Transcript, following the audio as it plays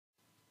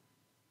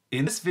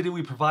In this video,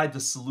 we provide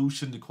the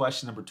solution to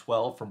question number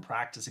 12 from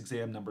practice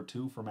exam number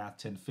 2 for Math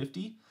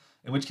 1050,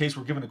 in which case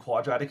we're given a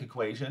quadratic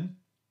equation.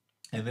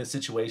 In this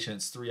situation,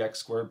 it's 3x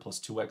squared plus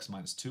 2x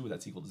minus 2,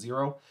 that's equal to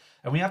 0.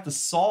 And we have to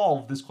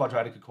solve this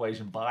quadratic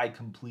equation by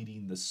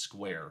completing the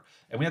square.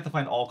 And we have to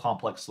find all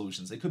complex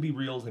solutions. They could be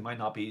reals, they might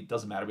not be, it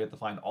doesn't matter. We have to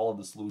find all of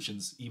the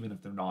solutions, even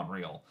if they're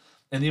non-real.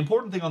 And the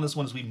important thing on this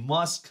one is we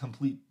must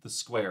complete the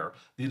square.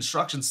 The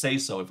instructions say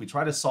so. If we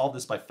try to solve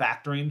this by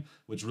factoring,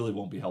 which really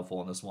won't be helpful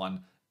on this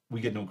one, we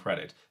get no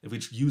credit. If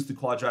we use the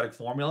quadratic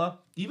formula,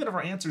 even if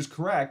our answer is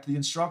correct, the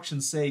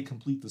instructions say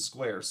complete the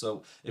square.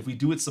 So if we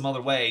do it some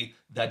other way,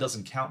 that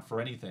doesn't count for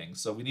anything.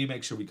 So we need to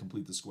make sure we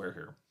complete the square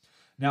here.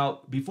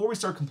 Now, before we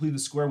start completing the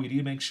square, we need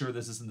to make sure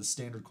this is in the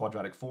standard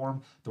quadratic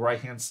form. The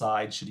right-hand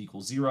side should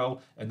equal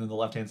 0, and then the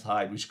left-hand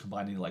side, we should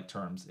combine any like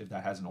terms if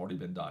that hasn't already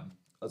been done.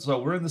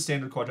 So we're in the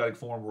standard quadratic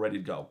form, we're ready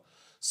to go.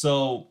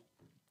 So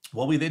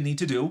what we then need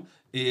to do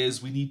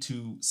is we need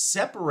to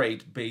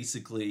separate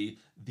basically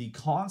the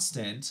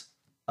constant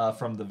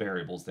from the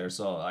variables there.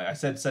 So I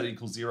said set it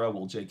equals 0.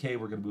 Well, JK,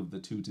 we're going to move the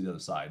 2 to the other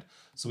side.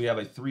 So we have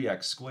a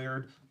 3x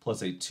squared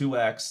plus a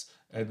 2x,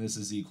 and this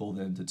is equal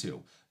then to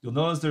 2. You'll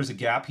notice there's a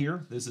gap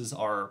here. This is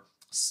our,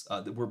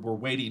 we're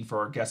waiting for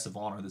our guest of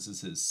honor. This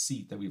is his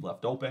seat that we've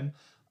left open.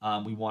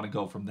 We want to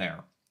go from there.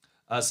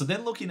 So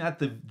then looking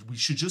at we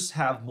should just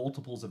have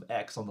multiples of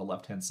x on the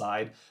left-hand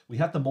side. We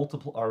have to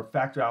multiply or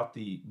factor out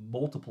the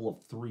multiple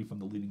of 3 from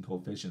the leading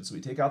coefficient. So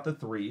we take out the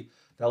 3,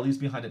 that leaves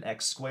behind an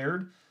x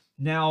squared.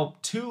 Now,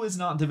 2 is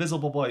not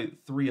divisible by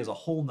 3 as a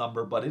whole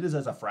number, but it is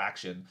as a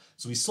fraction.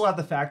 So we still have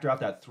to factor out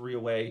that 3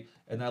 away,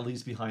 and that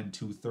leaves behind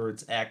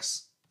 2/3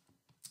 x,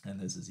 and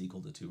this is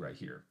equal to 2 right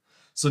here.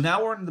 So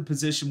now we're in the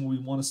position where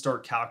we want to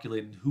start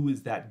calculating who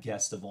is that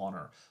guest of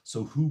honor.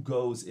 So who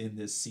goes in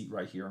this seat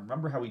right here? And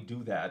remember how we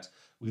do that.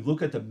 We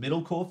look at the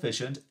middle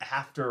coefficient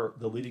after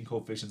the leading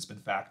coefficient's been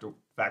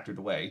factored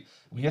away.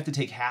 And we have to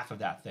take half of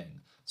that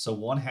thing. So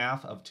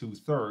 1/2 of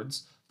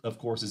 2/3, of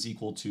course, is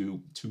equal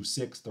to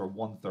 2/6 or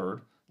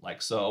 1/3,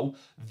 like so.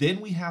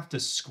 Then we have to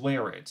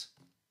square it.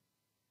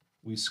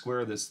 We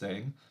square this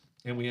thing,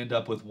 and we end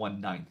up with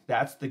 1/9.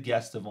 That's the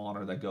guest of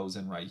honor that goes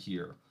in right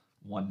here,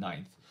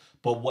 1/9.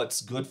 But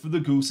what's good for the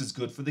goose is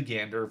good for the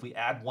gander. If we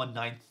add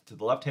 1/9 to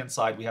the left-hand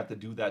side, we have to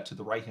do that to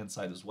the right-hand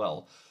side as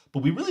well.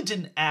 But we really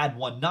didn't add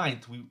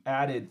 1/9. We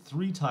added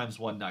 3 times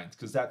 1/9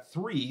 because that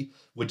 3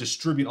 would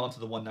distribute onto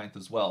the 1/9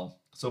 as well.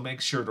 So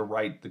make sure to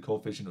write the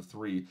coefficient of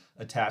 3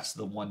 attached to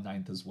the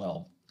 1/9 as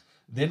well.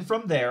 Then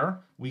from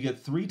there, we get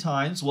 3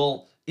 times,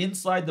 well,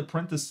 inside the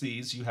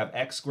parentheses, you have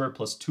x squared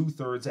plus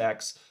 2/3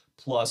 x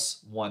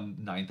plus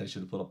 1/9. I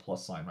should have put a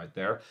plus sign right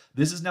there.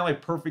 This is now a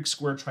perfect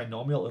square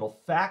trinomial. It'll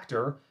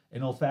factor, and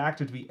it'll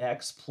factor to be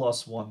x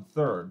plus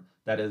 1/3.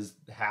 That is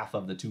half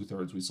of the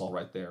 2/3 we saw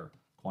right there,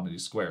 quantity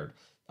squared.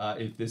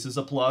 If this is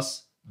a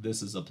plus,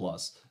 this is a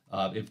plus.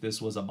 If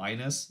this was a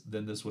minus,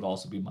 then this would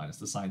also be minus.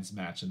 The signs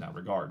match in that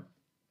regard.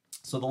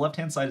 So the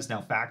left-hand side is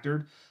now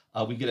factored.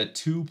 We get a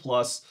 2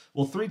 plus,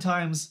 well, 3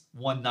 times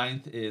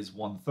 1/9 is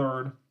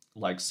 1/3,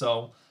 like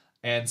so.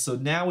 And so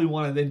now we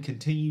want to then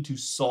continue to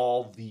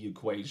solve the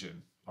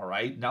equation. All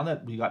right, now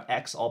that we got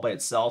x all by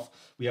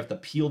itself, we have to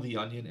peel the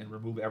onion and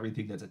remove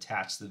everything that's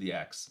attached to the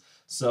x.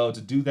 So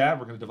to do that,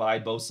 we're going to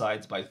divide both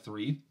sides by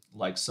 3,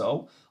 like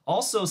so.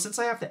 Also, since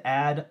I have to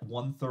add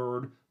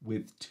 1/3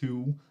 with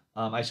 2,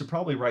 I should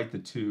probably write the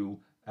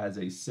 2 as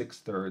a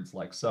 6/3,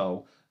 like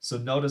so. So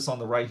notice on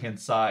the right-hand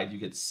side, you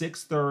get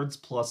 6/3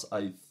 plus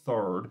a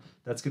third.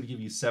 That's going to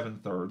give you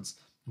 7/3.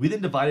 We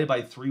then divide it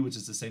by 3, which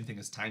is the same thing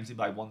as timesing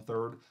by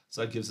 1/3.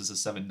 So that gives us a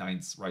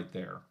 7/9 right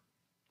there.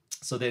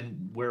 So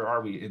then where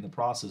are we in the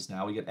process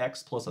now? We get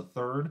x plus a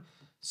third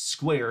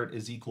squared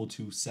is equal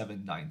to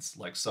 7/9,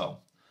 like so.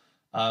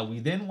 We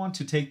then want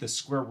to take the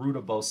square root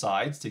of both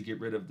sides to get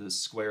rid of the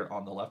square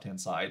on the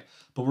left-hand side.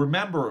 But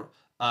remember,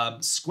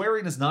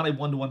 squaring is not a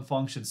one-to-one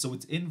function, so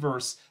its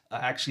inverse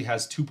actually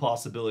has 2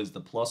 possibilities,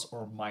 the plus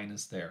or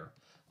minus there.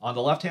 On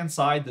the left-hand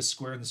side, the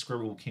square and the square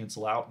root will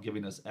cancel out,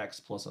 giving us x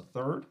plus a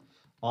third.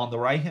 On the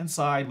right-hand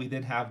side, we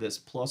then have this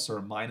plus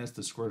or minus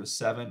the square root of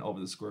 7 over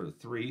the square root of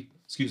 3.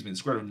 Excuse me, the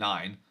square root of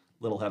 9.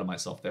 Little ahead of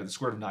myself there. The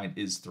square root of 9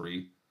 is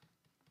 3.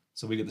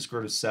 So we get the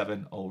square root of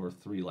 7 over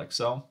 3, like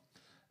so.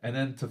 And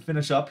then to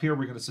finish up here,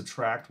 we're going to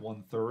subtract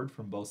 1/3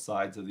 from both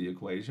sides of the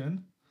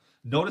equation.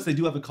 Notice they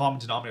do have a common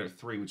denominator of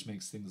 3, which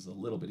makes things a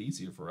little bit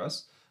easier for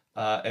us.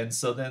 And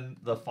so then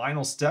the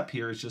final step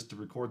here is just to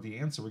record the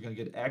answer. We're going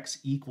to get x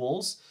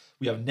equals,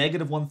 we have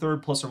negative 1/3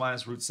 plus or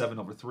minus root 7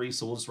 over 3.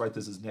 So we'll just write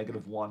this as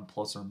negative 1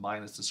 plus or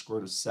minus the square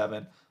root of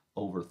 7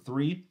 over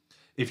 3.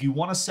 If you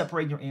want to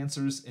separate your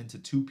answers into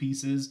 2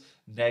 pieces,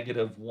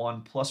 negative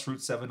 1 plus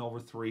root 7 over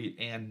 3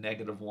 and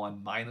negative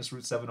 1 minus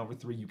root 7 over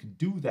 3, you can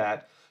do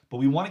that. But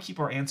we want to keep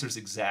our answers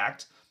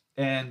exact.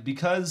 And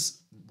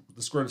because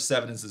the square root of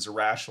 7 is this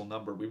irrational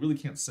number, we really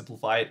can't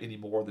simplify it any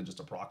more than just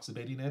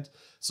approximating it.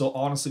 So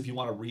honestly, if you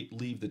want to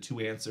leave the 2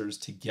 answers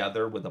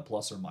together with a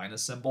plus or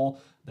minus symbol,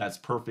 that's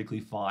perfectly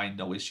fine.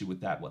 No issue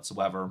with that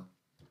whatsoever.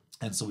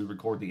 And so we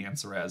record the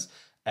answer as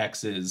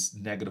x is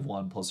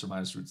 -1 plus or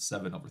minus root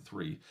 7 over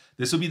 3.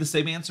 This would be the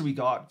same answer we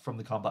got from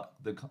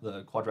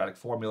the quadratic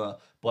formula,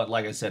 but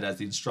like I said, as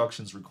the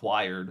instructions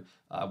required,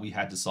 we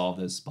had to solve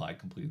this by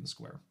completing the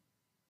square.